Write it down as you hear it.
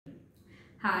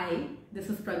Hi, this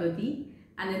is Pragati,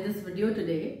 and in this video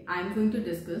today I am going to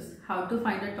discuss how to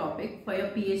find a topic for your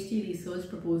PhD research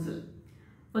proposal.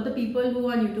 For the people who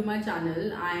are new to my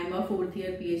channel, I am a 4th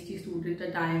year PhD student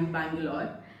at IIM Bangalore,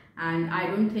 and I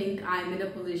don't think I am in a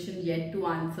position yet to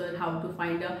answer how to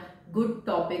find a good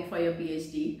topic for your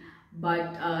PhD,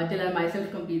 but till I myself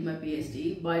complete my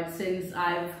PhD. But since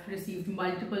I've received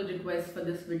multiple requests for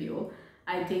this video,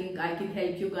 I think I can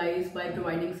help you guys by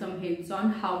providing some hints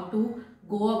on how to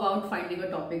go about finding a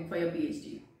topic for your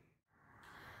PhD.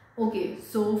 Okay,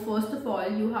 so first of all,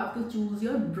 you have to choose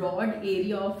your broad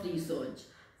area of research.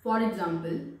 For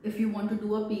example, if you want to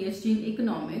do a PhD in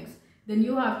economics, then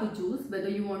you have to choose whether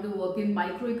you want to work in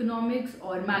microeconomics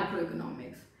or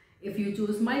macroeconomics. If you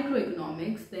choose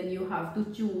microeconomics, then you have to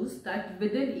choose that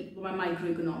within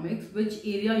microeconomics, which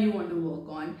area you want to work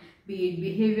on, be it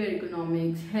behavior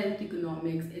economics, health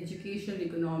economics, education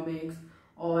economics,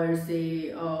 or say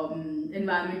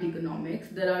environment economics.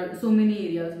 There are so many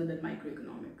areas within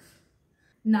microeconomics.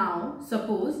 Now,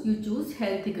 suppose you choose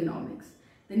health economics.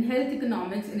 Then health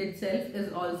economics in itself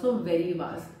is also very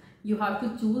vast. You have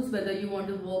to choose whether you want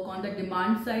to work on the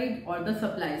demand side or the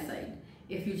supply side.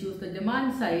 If you choose the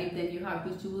demand side, then you have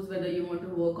to choose whether you want to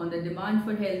work on the demand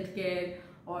for healthcare,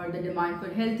 or the demand for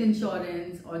health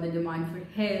insurance, or the demand for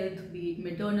health, be it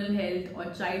maternal health or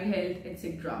child health,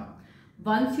 etc.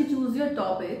 Once you choose your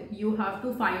topic, you have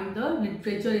to find the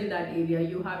literature in that area.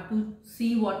 You have to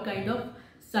see what kind of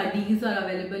studies are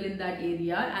available in that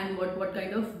area and what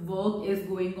kind of work is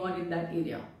going on in that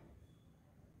area.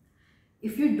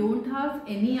 If you don't have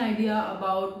any idea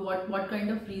about what kind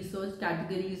of research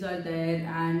categories are there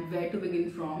and where to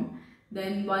begin from,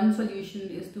 then one solution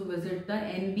is to visit the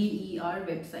NBER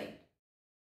website.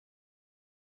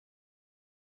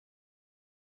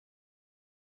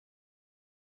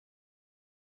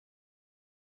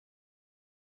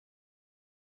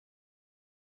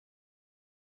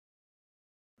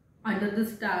 Under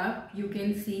this tab, you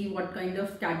can see what kind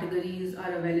of categories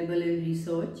are available in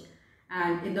research,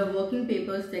 and in the working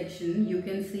papers section, you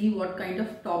can see what kind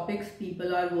of topics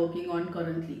people are working on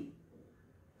currently.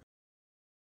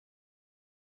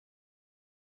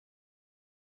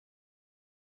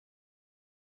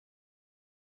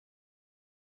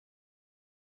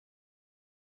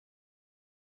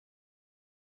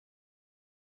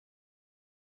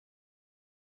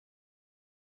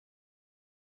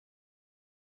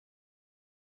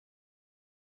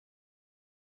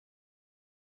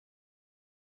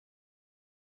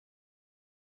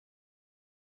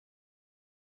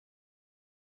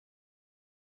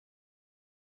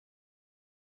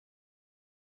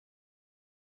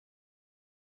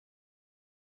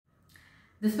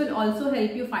 This will also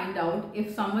help you find out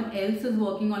if someone else is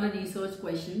working on a research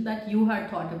question that you had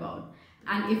thought about.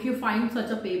 And if you find such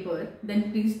a paper,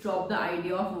 then please drop the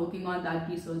idea of working on that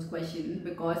research question,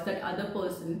 because that other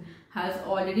person has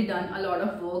already done a lot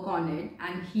of work on it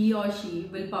and he or she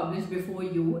will publish before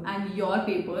you, and your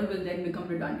paper will then become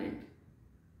redundant.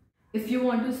 If you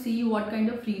want to see what kind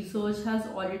of research has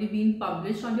already been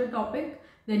published on your topic,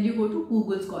 then you go to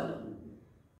Google Scholar.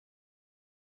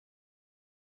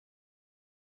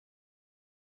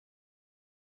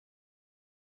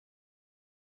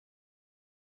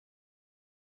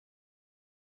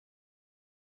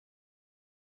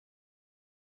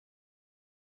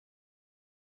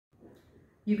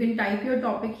 You can type your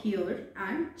topic here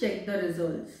and check the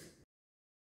results.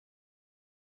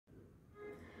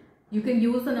 You can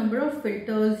use a number of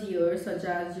filters here, such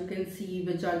as you can see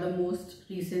which are the most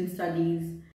recent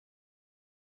studies.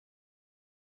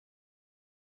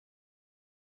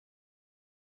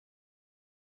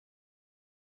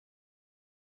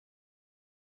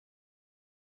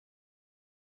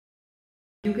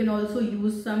 You can also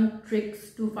use some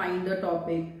tricks to find the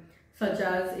topic, such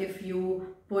as if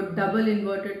you put double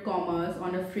inverted commas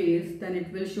on a phrase, then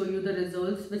it will show you the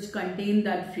results which contain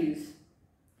that phrase.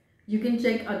 You can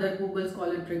check other Google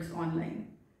Scholar tricks online.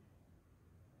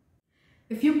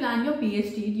 If you plan your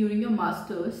PhD during your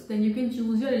master's, then you can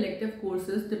choose your elective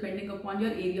courses depending upon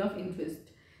your area of interest.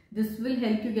 This will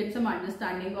help you get some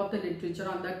understanding of the literature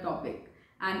on that topic.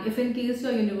 And if in case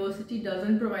your university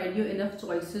doesn't provide you enough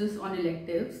choices on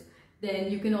electives, then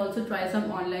you can also try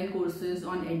some online courses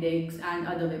on edX and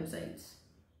other websites.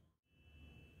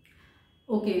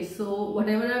 Okay, so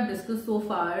whatever I've discussed so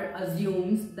far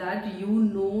assumes that you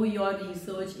know your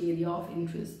research area of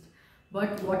interest.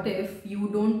 But what if you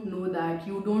don't know that?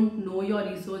 You don't know your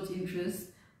research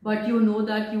interests, but you know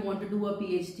that you want to do a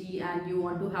PhD and you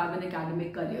want to have an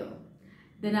academic career.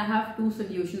 Then I have two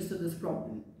solutions to this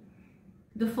problem.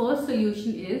 The first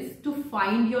solution is to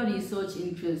find your research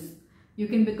interests. You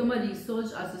can become a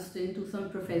research assistant to some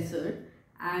professor,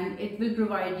 and it will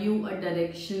provide you a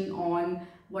direction on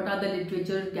what are the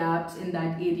literature gaps in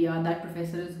that area that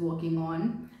professor is working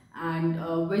on,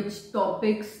 and which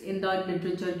topics in the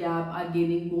literature gap are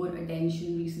gaining more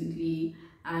attention recently,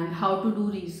 and how to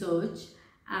do research.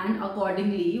 And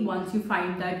accordingly, once you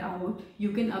find that out,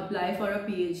 you can apply for a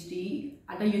PhD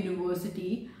at a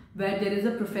university where there is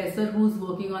a professor who's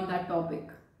working on that topic.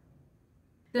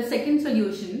 The second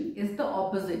solution is the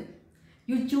opposite.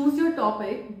 You choose your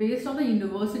topic based on the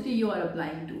university you are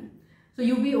applying to. So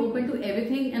you be open to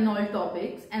everything and all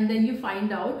topics, and then you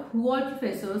find out who all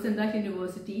professors in that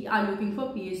university are looking for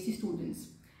PhD students.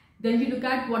 Then you look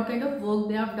at what kind of work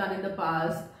they have done in the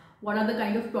past, what are the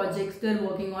kind of projects they're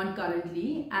working on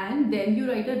currently, and then you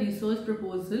write a research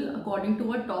proposal according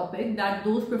to a topic that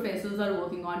those professors are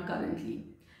working on currently.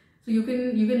 So you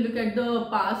can look at the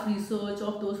past research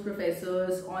of those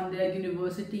professors on their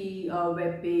university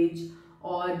webpage,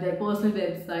 or their personal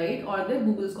website, or their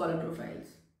Google Scholar profiles.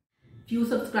 Few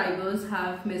subscribers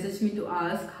have messaged me to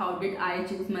ask how did I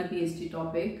choose my PhD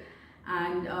topic,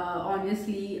 and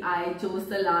honestly I chose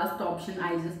the last option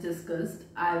I just discussed.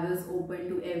 I was open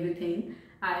to everything.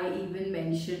 I even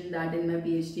mentioned that in my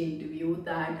PhD interview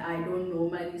that I don't know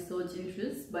my research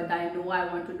interests, but I know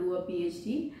I want to do a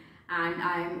PhD, and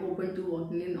I am open to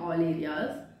working in all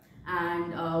areas.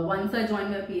 And once I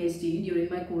joined my PhD, during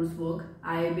my coursework,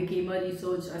 I became a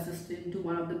research assistant to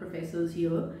one of the professors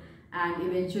here, and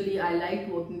eventually I liked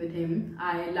working with him.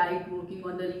 I liked working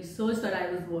on the research that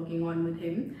I was working on with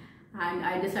him, and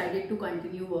I decided to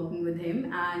continue working with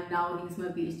him, and now he's my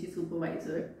PhD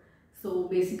supervisor. So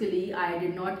basically I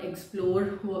did not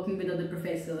explore working with other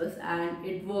professors, and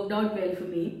it worked out well for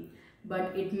me,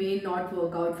 but it may not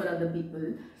work out for other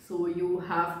people. So you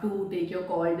have to take your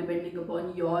call depending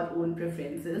upon your own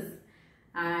preferences.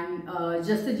 And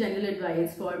just a general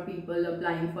advice for people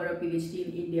applying for a PhD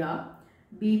in India: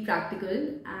 be practical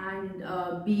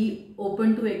and be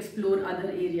open to explore other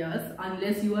areas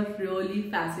unless you are really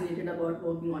fascinated about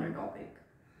working on a topic.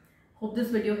 Hope this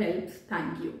video helps.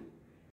 Thank you.